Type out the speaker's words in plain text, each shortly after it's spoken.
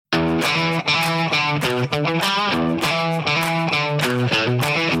On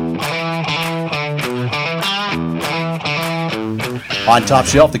Top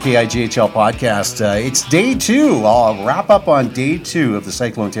Shelf, the KIJHL podcast. It's day 2. I'll wrap up on day 2 of the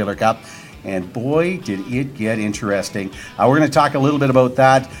Cyclone Taylor Cup. And boy, did it get interesting. We're going to talk a little bit about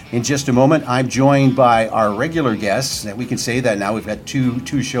that in just a moment. I'm joined by our regular guests. We can say that now. We've got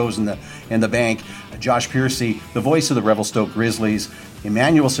two shows in the bank. Josh Piercey, the voice of the Revelstoke Grizzlies.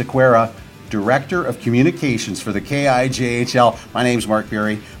 Emanuel Sequeira, Director of Communications for the KIJHL. My name's Mark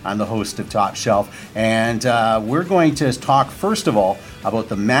Berry. I'm the host of Top Shelf. And we're going to talk, first of all, about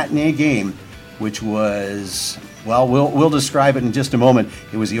the matinee game, which was... well, we'll describe it in just a moment.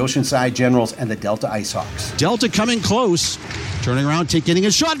 It was the Oceanside Generals and the Delta IceHawks. Delta coming close. Turning around, getting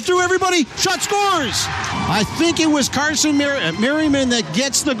a shot through everybody. Shot scores! I think it was Carson Merriman that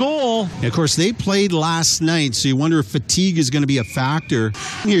gets the goal. And of course, they played last night, so you wonder if fatigue is going to be a factor.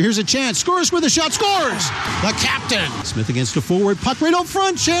 Here's a chance. Scores with a shot. Scores! The captain. Smith against the forward. Puck right up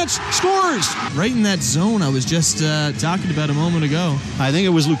front. Chance. Scores! Right in that zone I was just talking about a moment ago. I think it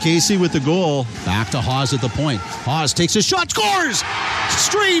was Lucchese with the goal. Back to Haas at the point. Haas takes a shot. Scores!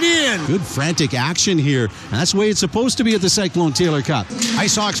 Straight in. Good frantic action here. And that's the way it's supposed to be at the Cyclone Taylor Cup.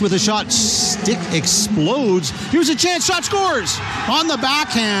 IceHawks with a shot. Stick explodes. Here's a chance. Shot scores. On the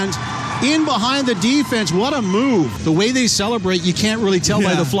backhand. In behind the defense. What a move. The way they celebrate, you can't really tell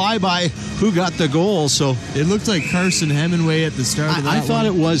by the flyby who got the goal. So it looked like Carson Hemingway at the start of that I thought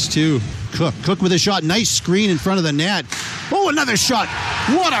it was too. Cook with a shot. Nice screen in front of the net. Oh, another shot.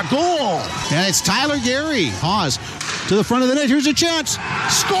 What a goal. And it's Tyler Gary. Haas to the front of the net. Here's a chance.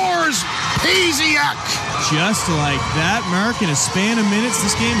 Scores. Paziak. Just like that, Mark, in a span of minutes,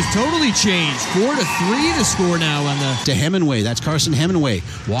 this game has totally changed. 4-3 the score now on the... to Hemingway. That's Carson Hemingway.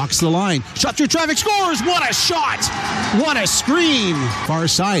 Walks the line. Shot through traffic. Scores. What a shot. What a screen. Far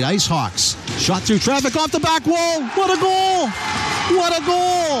side, IceHawks. Shot through traffic off the back wall. What a goal. What a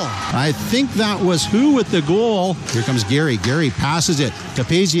goal. I think that was who with the goal. Here comes Gary. Gary passes it to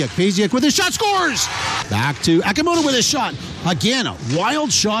Paziak. Paziak with a shot. Scores. Back to Akamoto with a shot. Again, a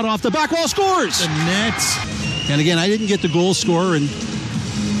wild shot off the back wall. Scores. The net. And again, I didn't get the goal scorer, and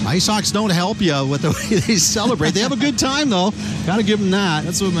IceHawks don't help you with the way they celebrate. They have a good time, though. Got to give them that.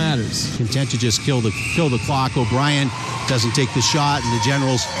 That's what matters. Content to just kill the clock. O'Brien doesn't take the shot, and the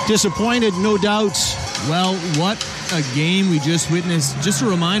Generals disappointed, no doubts. Well, what a game we just witnessed. Just a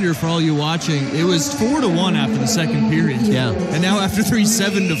reminder for all you watching, it was 4-1 after the second period. Yeah. And now after 3,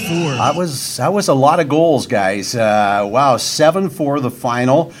 7-4. That was a lot of goals, guys. Wow, 7-4 the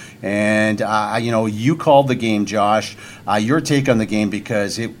final. And, you called the game, Josh. Your take on the game,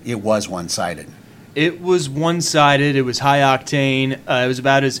 because it was one-sided. It was one-sided. It was high-octane. It was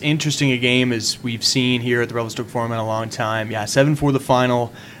about as interesting a game as we've seen here at the Revelstoke Forum in a long time. Yeah, 7-4 the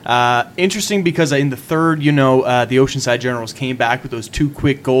final. Interesting because in the third, the Oceanside Generals came back with those 2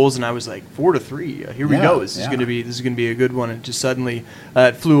 quick goals, and I was like, 4-3. Here we go. This is going to be a good one. And just suddenly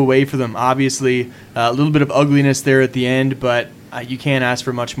it flew away for them. Obviously, a little bit of ugliness there at the end, but you can't ask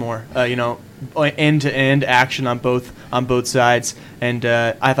for much more. End-to-end action on both sides, and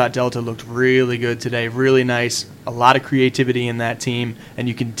I thought Delta looked really good today, really nice, a lot of creativity in that team, and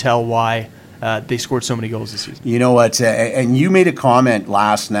you can tell why they scored so many goals this season. You know what, and you made a comment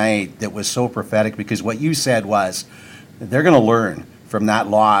last night that was so prophetic, because what you said was they're going to learn from that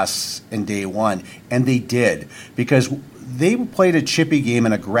loss in day 1, and they did, because they played a chippy game,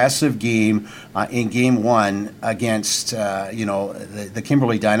 an aggressive game in game 1 against the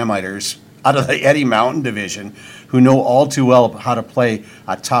Kimberley Dynamiters out of the Eddie Mountain Division, who know all too well how to play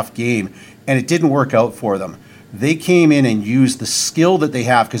a tough game, and it didn't work out for them. They came in and used the skill that they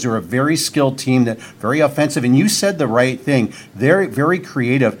have, because they're a very skilled team, that very offensive, and you said the right thing. They're very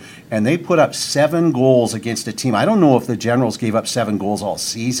creative, and they put up 7 goals against a team. I don't know if the Generals gave up 7 goals all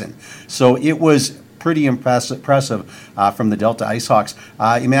season. So it was pretty impressive from the Delta IceHawks.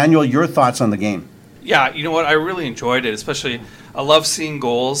 Emmanuel, your thoughts on the game? Yeah, you know what? I really enjoyed it, especially I love seeing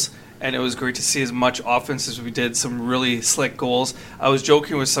goals, and it was great to see as much offense as we did, some really slick goals. I was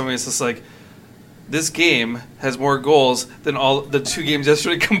joking with somebody, it's just like, this game has more goals than all the 2 games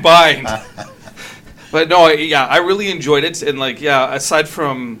yesterday combined. But no, I really enjoyed it, and aside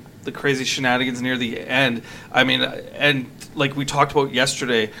from the crazy shenanigans near the end, and like we talked about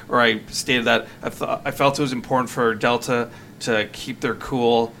yesterday, or I stated that I felt it was important for Delta to keep their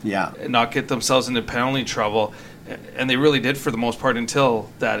cool, and not get themselves into penalty trouble. And they really did for the most part until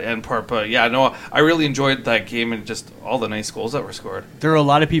that end part. But I really enjoyed that game and just all the nice goals that were scored. There are a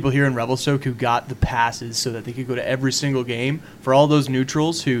lot of people here in Revelstoke who got the passes so that they could go to every single game. For all those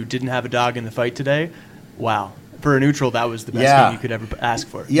neutrals who didn't have a dog in the fight today, wow. for a neutral, that was the best game you could ever ask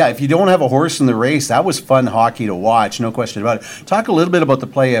for. Yeah, if you don't have a horse in the race, that was fun hockey to watch, no question about it. Talk a little bit about the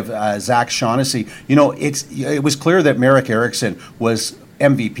play of Zach Shaughnessy. It was clear that Merrick Erickson was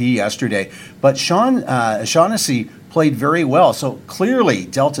MVP yesterday, but Shaughnessy played very well. So clearly,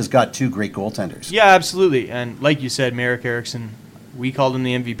 Delta's got two great goaltenders. Yeah, absolutely. And like you said, Merrick Erickson, we called him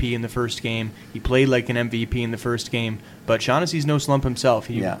the MVP in the first game. He played like an MVP in the first game. But Shaughnessy's no slump himself.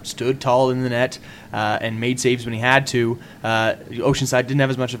 He stood tall in the net and made saves when he had to. Oceanside didn't have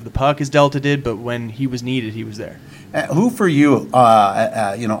as much of the puck as Delta did, but when he was needed, he was there. Who for you,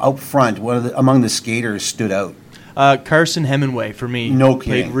 out front, among the skaters stood out? Carson Hemingway, for me,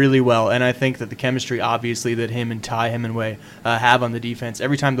 played really well. And I think that the chemistry, obviously, that him and Ty Hemingway have on the defense,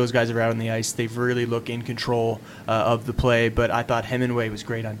 every time those guys are out on the ice, they really look in control of the play. But I thought Hemingway was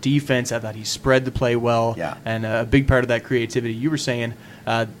great on defense. I thought he spread the play well. Yeah. And a big part of that creativity, you were saying,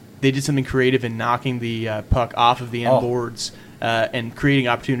 they did something creative in knocking the puck off of the end boards. And creating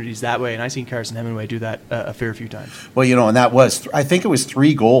opportunities that way. And I've seen Carson Hemingway do that a fair few times. Well, and that was, I think it was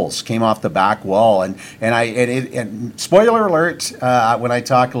 3 goals came off the back wall. And spoiler alert, when I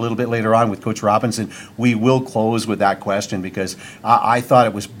talk a little bit later on with Coach Robinson, we will close with that question because I thought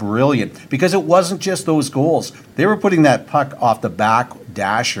it was brilliant. Because it wasn't just those goals. They were putting that puck off the back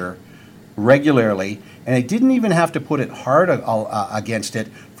dasher regularly, and they didn't even have to put it hard against it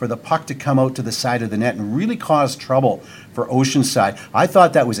for the puck to come out to the side of the net and really cause trouble for Oceanside. I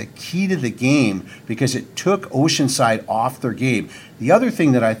thought that was a key to the game because it took Oceanside off their game. The other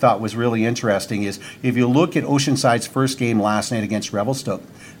thing that I thought was really interesting is if you look at Oceanside's first game last night against Revelstoke,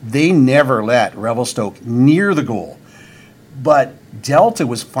 they never let Revelstoke near the goal. But Delta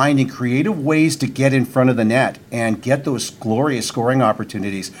was finding creative ways to get in front of the net and get those glorious scoring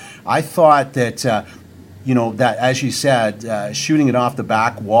opportunities. I thought that, that, as you said, shooting it off the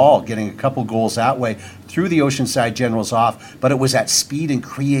back wall, getting a couple goals that way, threw the Oceanside Generals off, but it was that speed and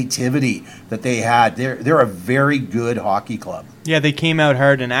creativity that they had. They're a very good hockey club. Yeah, they came out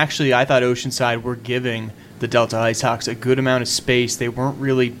hard, and actually I thought Oceanside were giving the Delta IceHawks a good amount of space. They weren't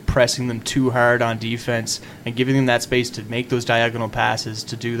really pressing them too hard on defense and giving them that space to make those diagonal passes,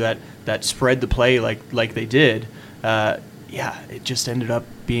 to do that spread the play like they did. It just ended up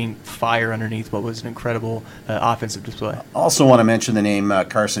being fire underneath what was an incredible offensive display. Also want to mention the name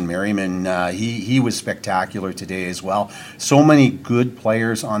Carson Merriman. He was spectacular today as well. So many good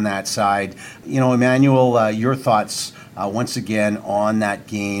players on that side. Emanuel, your thoughts once again on that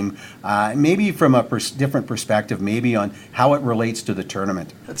game, maybe from a different perspective, maybe on how it relates to the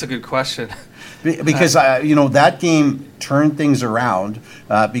tournament. That's a good question. Because, that game turned things around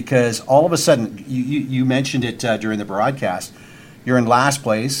because all of a sudden, you mentioned it during the broadcast, you're in last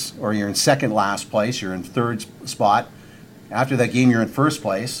place or you're in second last place, you're in third spot. After that game, you're in first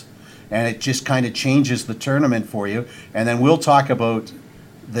place, and it just kind of changes the tournament for you. And then we'll talk about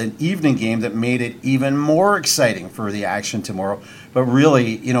the evening game that made it even more exciting for the action tomorrow. But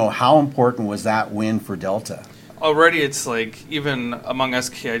really, how important was that win for Delta? Already, it's like even among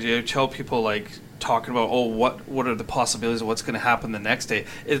us KIJHL people talking about what are the possibilities of what's going to happen the next day.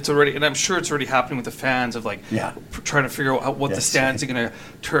 It's already, and I'm sure it's already happening with the fans of trying to figure out what the stands are going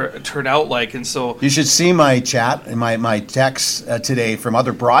to turn out like. And so you should see my chat and my texts today from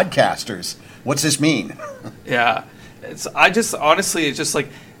other broadcasters. What's this mean? Yeah, it's just like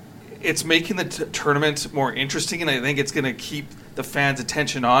it's making the tournament more interesting, and I think it's going to keep the fans'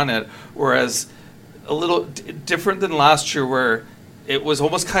 attention on it. Whereas a little different than last year where it was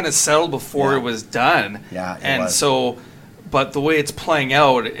almost kind of settled before it was done. Yeah, and was. So, but the way it's playing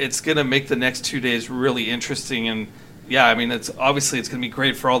out, it's going to make the next 2 days really interesting. And it's going to be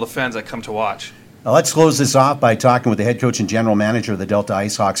great for all the fans that come to watch. Now let's close this off by talking with the head coach and general manager of the Delta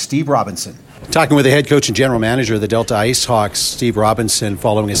IceHawks, Steve Robinson. Talking with the head coach and general manager of the Delta IceHawks, Steve Robinson,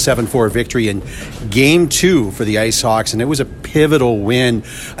 following a 7-4 victory in Game 2 for the IceHawks, and it was a pivotal win.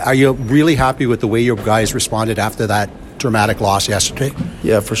 Are you really happy with the way your guys responded after that dramatic loss yesterday?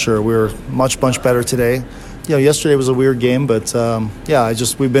 Yeah, for sure. We were much better today. Yesterday was a weird game, but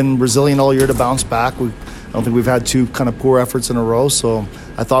we've been resilient all year to bounce back. I don't think we've had 2 kind of poor efforts in a row, so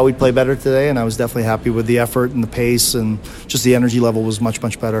I thought we'd play better today, and I was definitely happy with the effort and the pace, and just the energy level was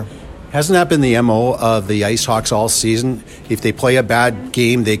much better. Hasn't that been the MO of the IceHawks all season? If they play a bad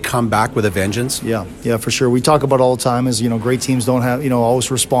game, they come back with a vengeance? Yeah, for sure. We talk about all the time is, great teams don't have,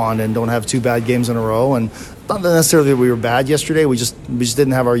 always respond and don't have 2 bad games in a row. And not necessarily that we were bad yesterday. We just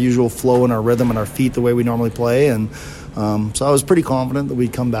didn't have our usual flow and our rhythm and our feet the way we normally play. And so I was pretty confident that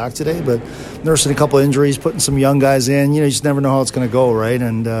we'd come back today. But nursing a couple of injuries, putting some young guys in, you just never know how it's going to go, right?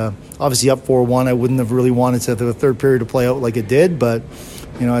 And obviously up 4-1, I wouldn't have really wanted the third period to play out like it did, but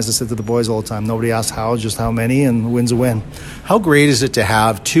as I said to the boys all the time, nobody asks how, just how many, and the win's a win. How great is it to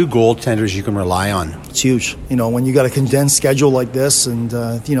have two goaltenders you can rely on? It's huge. When you got a condensed schedule like this and,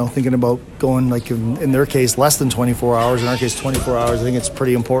 thinking about going, like in their case, less than 24 hours, in our case, 24 hours, I think it's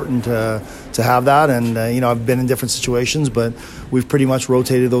pretty important to have that. And, I've been in different situations, but we've pretty much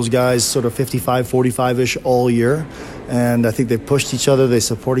rotated those guys sort of 55, 45-ish all year. And I think they've pushed each other, they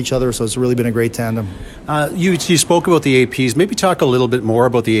support each other, so it's really been a great tandem. You spoke about the APs. Maybe talk a little bit more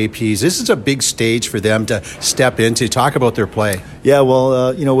about the APs. This is a big stage for them to step into. Talk about their play. Yeah,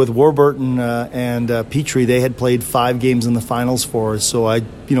 well, with Warburton and Petrie, they had played 5 games in the finals for us, so I,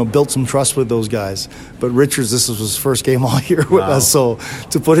 built some trust with those guys. But Richards, this was his first game all year with us, so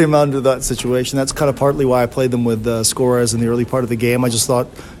to put him under that situation, that's kind of partly why I played them with Suarez in the early part of the game. I just thought,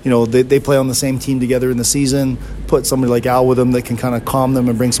 they play on the same team together in the season, put somebody like Al with them that can kind of calm them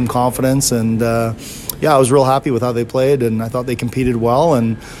and bring some confidence. And, I was real happy with how they played, and I thought they competed well.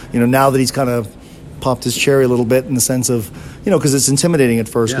 And, now that he's kind of popped his cherry a little bit in the sense of, because it's intimidating at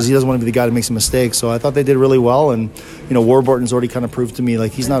first because he doesn't want to be the guy that makes a mistake. So I thought they did really well. And, Warburton's already kind of proved to me,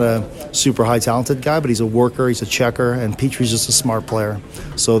 like, he's not a super high talented guy, but he's a worker, he's a checker, and Petrie's just a smart player.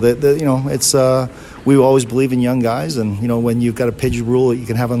 So, it's we always believe in young guys. And, when you've got a Pidge rule that you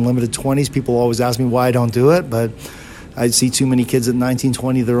can have unlimited 20s, people always ask me why I don't do it. But I see too many kids at 19,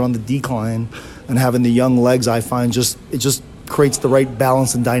 20, they're on the decline. And having the young legs, I find it just creates the right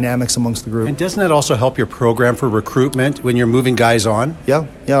balance and dynamics amongst the group. And doesn't that also help your program for recruitment when you're moving guys on? Yeah.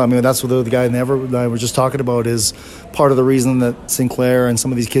 I mean, that's what the guy that I were just talking about is part of the reason that Sinclair and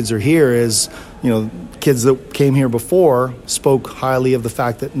some of these kids are here is, kids that came here before spoke highly of the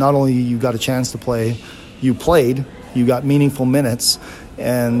fact that not only you got a chance to play, you played, you got meaningful minutes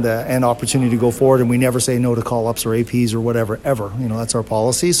and opportunity to go forward, and we never say no to call-ups or APs or whatever, ever. That's our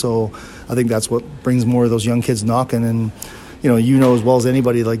policy, so I think that's what brings more of those young kids knocking. And as well as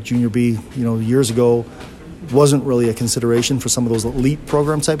anybody, like Junior B, years ago wasn't really a consideration for some of those elite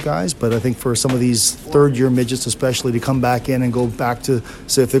program type guys, but I think for some of these third-year midgets especially to come back in and go back to,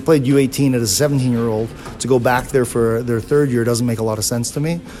 say, if they played U18 at a 17-year-old, to go back there for their third year doesn't make a lot of sense to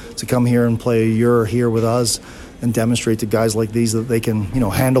me. To come here and play a year here with us and demonstrate to guys like these that they can,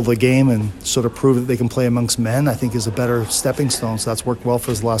 handle the game and sort of prove that they can play amongst men, I think is a better stepping stone. So that's worked well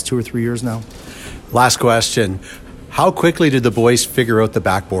for us the last 2 or 3 years now. Last question. How quickly did the boys figure out the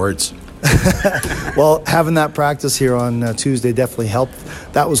backboards? Well, having that practice here on Tuesday definitely helped.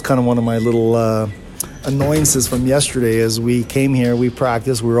 That was kind of one of my little annoyances from yesterday. As we came here, we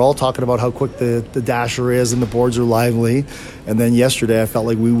practiced. We were all talking about how quick the dasher is and the boards are lively. And then yesterday I felt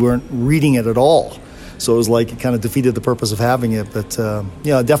like we weren't reading it at all. So it was like it kind of defeated the purpose of having it. But,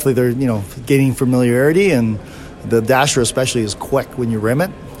 definitely they're, gaining familiarity. And the dasher especially is quick when you rim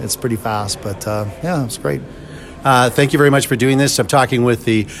it. It's pretty fast. But, it's great. Thank you very much for doing this. I'm talking with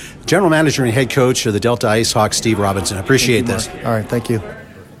the general manager and head coach of the Delta Ice Hawks, Steve Robinson. I appreciate this. All right, thank you.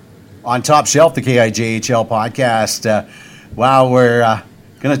 On Top Shelf, the KIJHL podcast. We're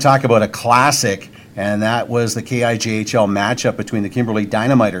going to talk about a classic, and that was the KIJHL matchup between the Kimberley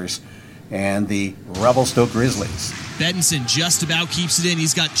Dynamiters and the Revelstoke Grizzlies. Bettinson just about keeps it in.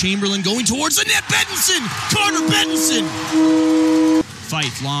 He's got Chamberlain going towards the net. Bettinson! Carter Bettinson!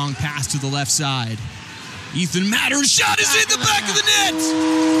 Fife, long pass to the left side. Ethan Mattern shot is in the back of the net.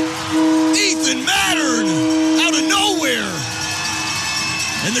 Ethan Mattern out of nowhere.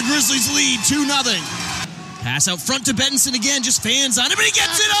 And the Grizzlies lead 2-0. Pass out front to Bettinson again, just fans on him, and he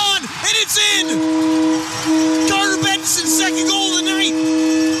gets it on, and it's in. Carter Bettinson's second goal of the night.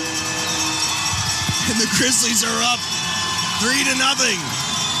 And the Grizzlies are up 3-0.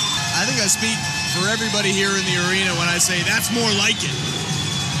 I think I speak for everybody here in the arena when I say that's more like it.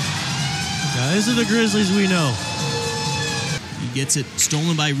 These are the Grizzlies we know. He gets it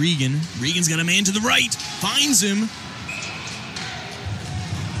stolen by Regan. Regan's got a man to the right. Finds him.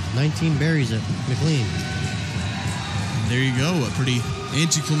 19 berries at McLean. And there you go. A pretty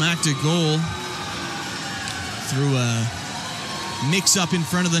anticlimactic goal. Through a mix-up in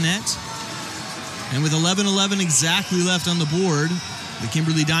front of the net. And with 11-11 exactly left on the board, the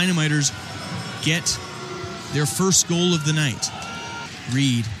Kimberley Dynamiters get their first goal of the night.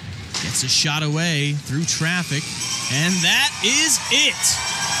 Reed gets a shot away through traffic, and that is it.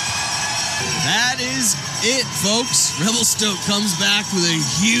 That is it, folks. Revelstoke comes back with a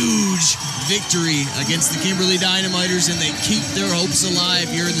huge victory against the Kimberley Dynamiters, and they keep their hopes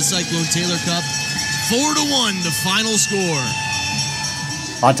alive here in the Cyclone Taylor Cup. 4-1, the final score.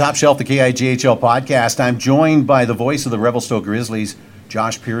 On Top Shelf, the KIJHL podcast, I'm joined by the voice of the Revelstoke Grizzlies,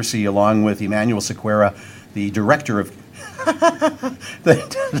 Josh Piercey, along with Emanuel Sequeira, the director of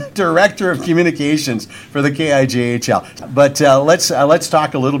the director of communications for the KIJHL. But let's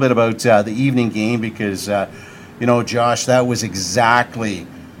talk a little bit about the evening game because, Josh, that was exactly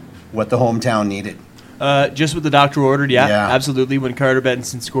what the hometown needed. Just what the doctor ordered, yeah, absolutely. When Carter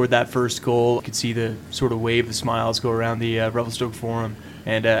Benson scored that first goal, you could see the sort of wave of smiles go around the Revelstoke Forum.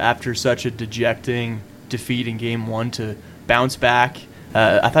 And after such a dejecting defeat in Game 1 to bounce back,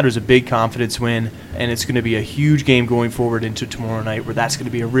 I thought it was a big confidence win, and it's going to be a huge game going forward into tomorrow night where that's going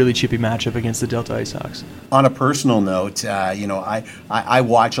to be a really chippy matchup against the Delta Ice Hawks. On a personal note, I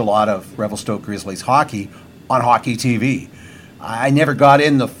watch a lot of Revelstoke Grizzlies hockey on Hockey TV. I never got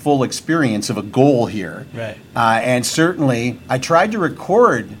in the full experience of a goal here. Right. And certainly I tried to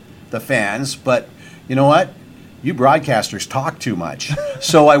record the fans, but you know what? You broadcasters talk too much.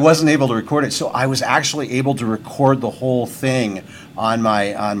 So I wasn't able to record it. So I was actually able to record the whole thing on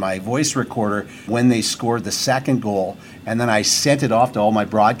my voice recorder when they scored the second goal. And then I sent it off to all my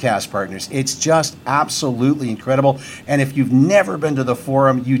broadcast partners. It's just absolutely incredible. And if you've never been to the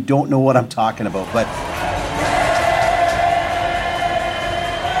Forum, you don't know what I'm talking about. But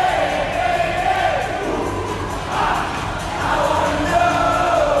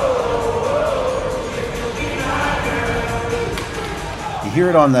hear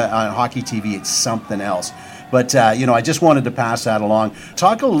it on Hockey TV, it's something else. But, I just wanted to pass that along.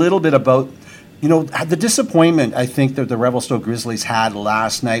 Talk a little bit about, the disappointment I think that the Revelstoke Grizzlies had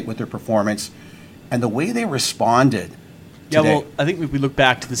last night with their performance and the way they responded today. Yeah, well, I think if we look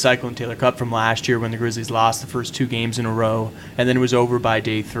back to the Cyclone Taylor Cup from last year when the Grizzlies lost the first 2 games in a row and then it was over by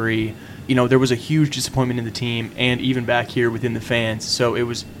day 3, there was a huge disappointment in the team and even back here within the fans. So it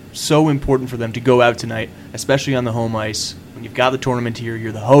was so important for them to go out tonight, especially on the home ice. When you've got the tournament here,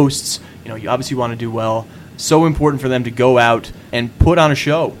 you're the hosts, you obviously want to do well. So important for them to go out and put on a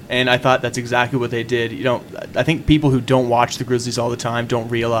show. And I thought that's exactly what they did. I think people who don't watch the Grizzlies all the time don't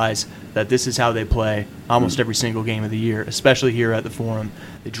realize that this is how they play almost every single game of the year, especially here at the Forum.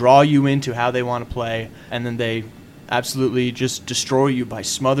 They draw you into how they want to play, and then they absolutely just destroy you by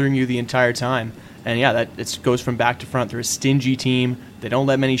smothering you the entire time. And yeah, it goes from back to front. They're a stingy team. They don't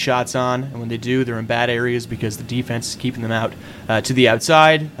let many shots on, and when they do, they're in bad areas because the defense is keeping them out to the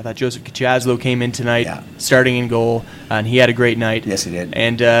outside. I thought Joseph KIJHL came in tonight, starting in goal, and he had a great night. Yes, he did.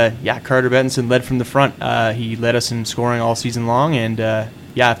 And Carter Benson led from the front. He led us in scoring all season long, and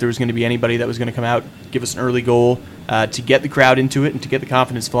if there was going to be anybody that was going to come out, give us an early goal to get the crowd into it and to get the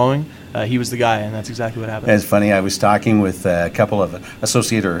confidence flowing, he was the guy, and that's exactly what happened. It's funny. I was talking with a couple of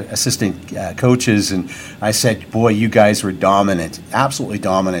associate or assistant coaches, and I said, boy, you guys were dominant, absolutely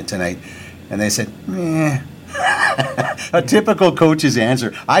dominant tonight. And they said, meh. A typical coach's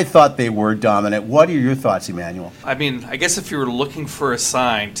answer. I thought they were dominant. What are your thoughts, Emanuel? I mean, I guess if you were looking for a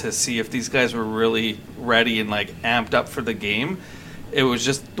sign to see if these guys were really ready and amped up for the game, it was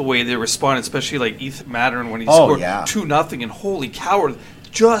just the way they responded, especially Ethan Mattern when he scored 2-0, and holy cow,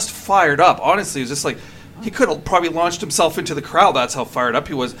 just fired up. Honestly, it was just he could have probably launched himself into the crowd. That's how fired up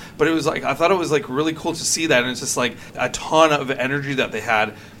he was. But it was I thought it was really cool to see that, and it's just a ton of energy that they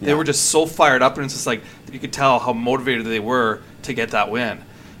had. They were just so fired up, and it's just you could tell how motivated they were to get that win.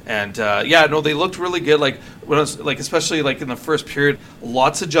 And they looked really good. When I was especially in the first period,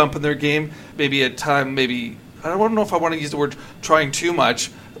 lots of jump in their game. Maybe at time, I don't know if I want to use the word trying too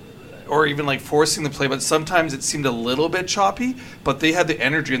much or even forcing the play, but sometimes it seemed a little bit choppy, but they had the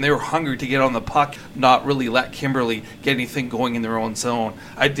energy and they were hungry to get on the puck, not really let Kimberly get anything going in their own zone.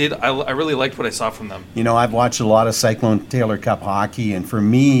 I really liked what I saw from them. I've watched a lot of Cyclone Taylor Cup hockey, and for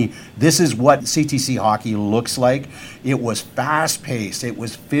me, this is what CTC hockey looks like. It was fast-paced, it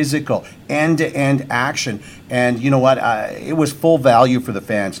was physical, end-to-end action, and you know what? It was full value for the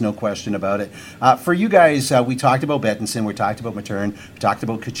fans, no question about it. For you guys, we talked about Bettinson, we talked about Mattern, we talked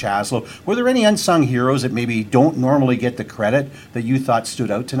about KIJHL. Were there any unsung heroes that maybe don't normally get the credit that you thought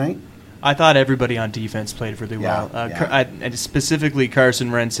stood out tonight? I thought everybody on defense played really well. And specifically Carson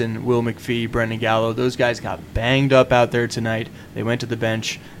Renson, Will McPhee, Brendan Gallo. Those guys got banged up out there tonight. They went to the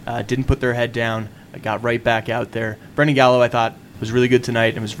bench, didn't put their head down, got right back out there. Brendan Gallo, I thought, was really good tonight,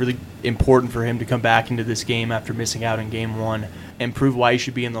 and it was really important for him to come back into this game after missing out in Game 1 and prove why he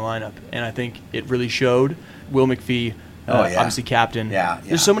should be in the lineup. And I think it really showed. Will McPhee, obviously captain.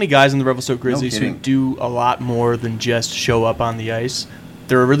 There's so many guys in the Revelstoke Grizzlies who do a lot more than just show up on the ice.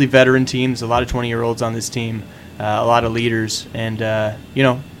 They're a really veteran team. There's a lot of 20-year-olds on this team, a lot of leaders. And,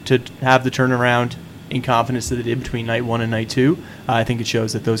 to have the turnaround in confidence that they did between night 1 and night 2, I think it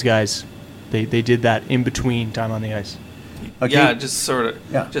shows that those guys, they did that in between time on the ice. Okay. Yeah, just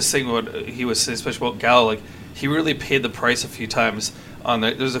just saying what he was saying, especially about Gallo, he really paid the price a few times.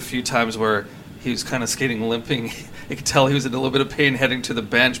 There's a few times where he was kind of skating limping. You could tell he was in a little bit of pain heading to the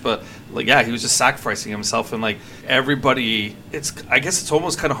bench, but he was just sacrificing himself, and everybody, I guess it's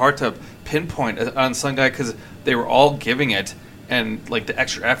almost kind of hard to pinpoint on some guy because they were all giving it, and the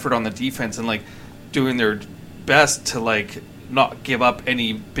extra effort on the defense and doing their best to not give up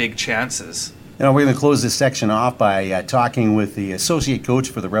any big chances. We're going to close this section off by talking with the associate coach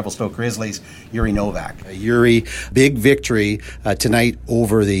for the Revelstoke Grizzlies, Jiri Novak. Jiri, big victory tonight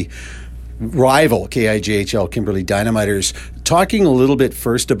over the rival KIJHL Kimberley Dynamiters. Talking a little bit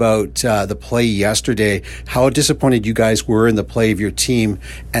first about the play yesterday, how disappointed you guys were in the play of your team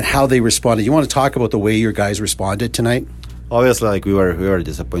and how they responded. You want to talk about the way your guys responded tonight? Obviously, we were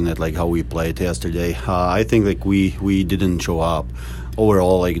disappointed how we played yesterday. I think we didn't show up.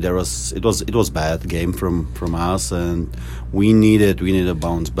 Overall, it was bad game from us, and we needed a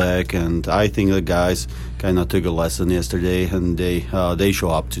bounce back. And I think the guys kind of took a lesson yesterday, and they show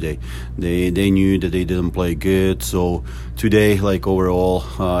up today. They knew that they didn't play good, so today overall,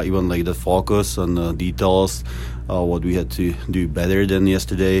 even the focus on the details, what we had to do better than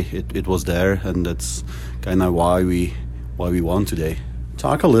yesterday, it was there, and that's kind of why we won today.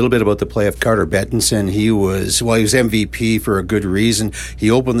 Talk a little bit about the play of Carter Bettinson. He was MVP for a good reason.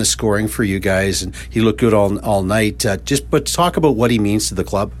 He opened the scoring for you guys, and he looked good all night. But talk about what he means to the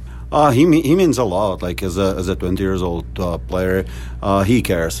club. He means a lot. As a 20 years old player, he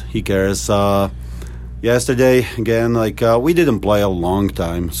cares. Yesterday again, we didn't play a long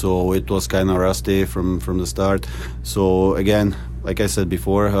time, so it was kind of rusty from the start. So again, like I said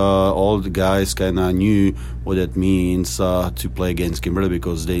before, all the guys kind of knew what it means to play against Kimberley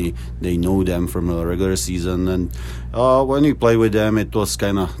because they know them from a regular season. And when we played with them, it was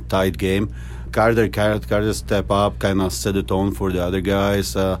kind of tight game. Carter step up, kind of set the tone for the other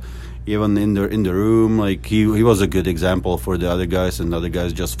guys. Even in the room, he was a good example for the other guys, and the other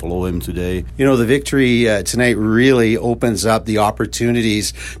guys just follow him today. The victory tonight really opens up the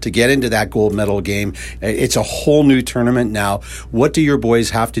opportunities to get into that gold medal game. It's a whole new tournament now. What do your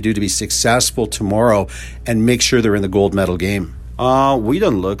boys have to do to be successful tomorrow and make sure they're in the gold medal game? We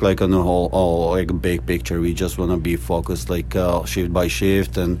don't look on the whole big picture. We just want to be focused shift by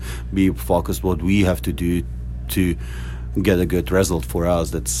shift and be focused what we have to do to get a good result for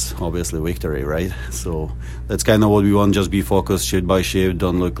us. That's obviously victory, right? So that's kind of what we want. Just be focused shift by shift.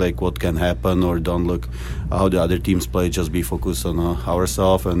 Don't look what can happen, or don't look how the other teams play. Just be focused on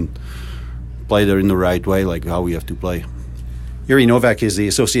ourselves and play there in the right way, how we have to play. Jiri Novak is the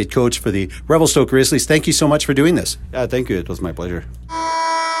associate coach for the Revelstoke Grizzlies. Thank you so much for doing this. Yeah, thank you. It was my pleasure.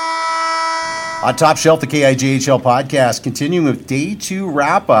 On Top Shelf, the KIJHL podcast, continuing with Day 2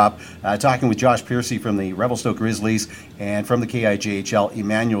 wrap-up, talking with Josh Piercey from the Revelstoke Grizzlies and from the KIJHL,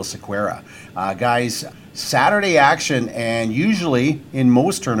 Emanuel Sequeira. Guys, Saturday action, and usually in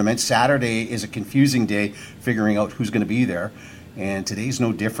most tournaments, Saturday is a confusing day figuring out who's going to be there, and today's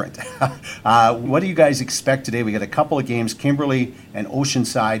no different. What do you guys expect today? We got a couple of games, Kimberley and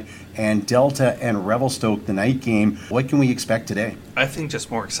Oceanside, and Delta and Revelstoke, the night game. What can we expect today? I think just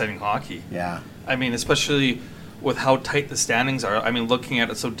more exciting hockey. Yeah. Especially with how tight the standings are. Looking at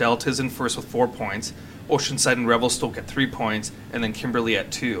it, so Delta's in first with 4 points, Oceanside and Revelstoke at 3 points, and then Kimberley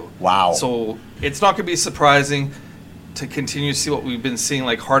at 2. Wow. So it's not going to be surprising to continue to see what we've been seeing,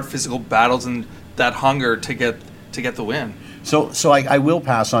 hard physical battles and that hunger to get the win. So I will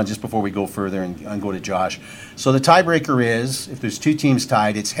pass on just before we go further and go to Josh. So the tiebreaker is, if there's 2 teams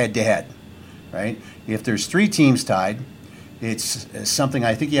tied, it's head-to-head, right? If there's 3 teams tied, it's something,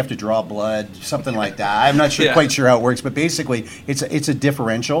 I think you have to draw blood, something like that. I'm not quite sure how it works, but basically it's a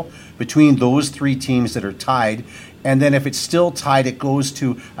differential between those 3 teams that are tied. And then if it's still tied, it goes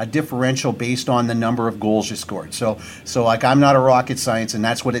to a differential based on the number of goals you scored. So I'm not a rocket science, and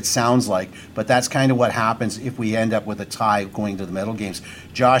that's what it sounds like. But that's kind of what happens if we end up with a tie going to the medal games.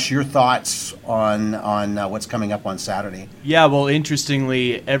 Josh, your thoughts on what's coming up on Saturday? Yeah, well,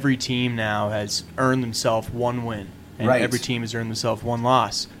 interestingly, every team now has earned themselves 1 win. And every team has earned themselves 1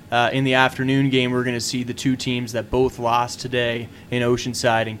 loss. In the afternoon game, we're going to see the 2 teams that both lost today in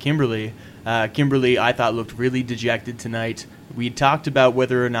Oceanside and Kimberley. Kimberley, I thought, looked really dejected tonight. We talked about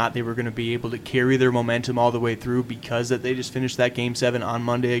whether or not they were going to be able to carry their momentum all the way through because that they just finished that Game 7 on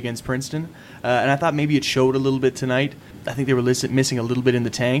Monday against Princeton. And I thought maybe it showed a little bit tonight. I think they were missing a little bit in the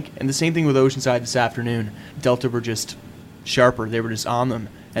tank. And the same thing with Oceanside this afternoon. Delta were just sharper. They were just on them.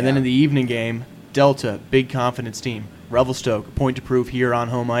 And then in the evening game, Delta, big confidence team. Revelstoke, point to prove here on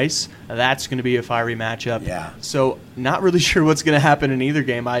home ice. That's going to be a fiery matchup. Yeah. So not really sure what's going to happen in either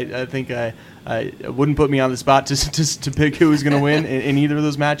game. I think I wouldn't put me on the spot to pick who's going to win in either of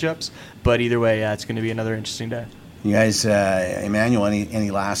those matchups. But either way, it's going to be another interesting day. You guys, Emanuel,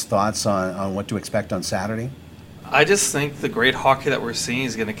 any last thoughts on what to expect on Saturday? I just think the great hockey that we're seeing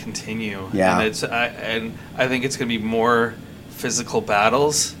is going to continue. Yeah. And I think it's going to be more physical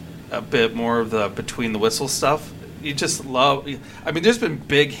battles, a bit more of the between the whistle stuff. You just love. I mean, there's been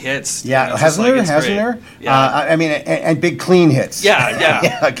big hits. Yeah, hasn't there? Yeah. I mean, and big clean hits.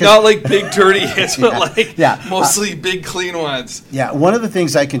 Yeah. Not like big dirty hits, but like Yeah. mostly big clean ones. Yeah, one of the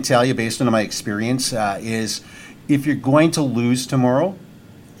things I can tell you based on my experience is if you're going to lose tomorrow,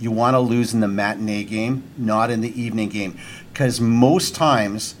 you want to lose in the matinee game, not in the evening game. Because most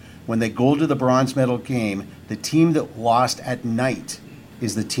times when they go to the bronze medal game, the team that lost at night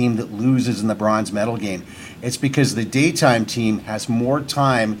is the team that loses in the bronze medal game. It's because the daytime team has more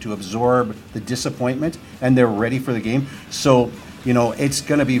time to absorb the disappointment and they're ready for the game. So, it's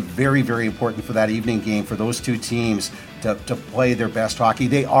going to be very, very important for that evening game for those two teams to play their best hockey.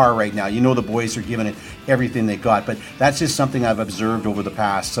 They are right now. The boys are giving it everything they got, but that's just something I've observed over the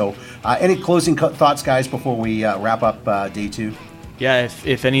past. So any closing thoughts, guys, before we wrap up day 2? Yeah,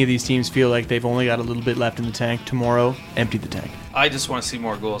 if any of these teams feel like they've only got a little bit left in the tank tomorrow, empty the tank. I just want to see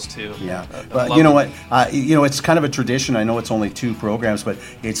more goals too. Yeah, but you know what? It's kind of a tradition. I know it's only 2 programs, but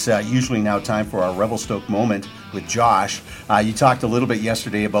it's usually now time for our Revelstoke moment with Josh. You talked a little bit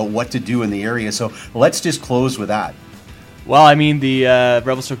yesterday about what to do in the area, so let's just close with that. Well, I mean, the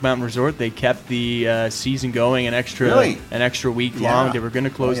Revelstoke Mountain Resort, they kept the season going an extra week long. They were going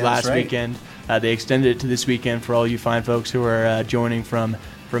to close last weekend. They extended it to this weekend for all you fine folks who are joining from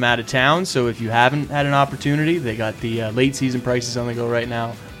out of town. So if you haven't had an opportunity, they got the late season prices on the go right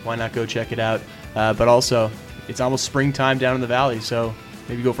now. Why not go check it out? But also, it's almost springtime down in the valley, so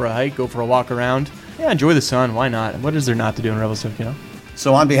maybe go for a hike, go for a walk around. Yeah, enjoy the sun. Why not? What is there not to do in Revelstoke,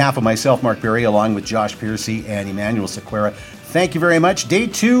 So on behalf of myself, Mark Berry, along with Josh Piercey and Emanuel Sequeira, thank you very much. Day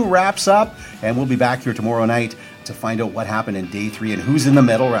 2 wraps up, and we'll be back here tomorrow night to find out what happened in Day 3 and who's in the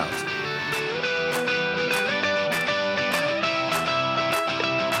medal rounds.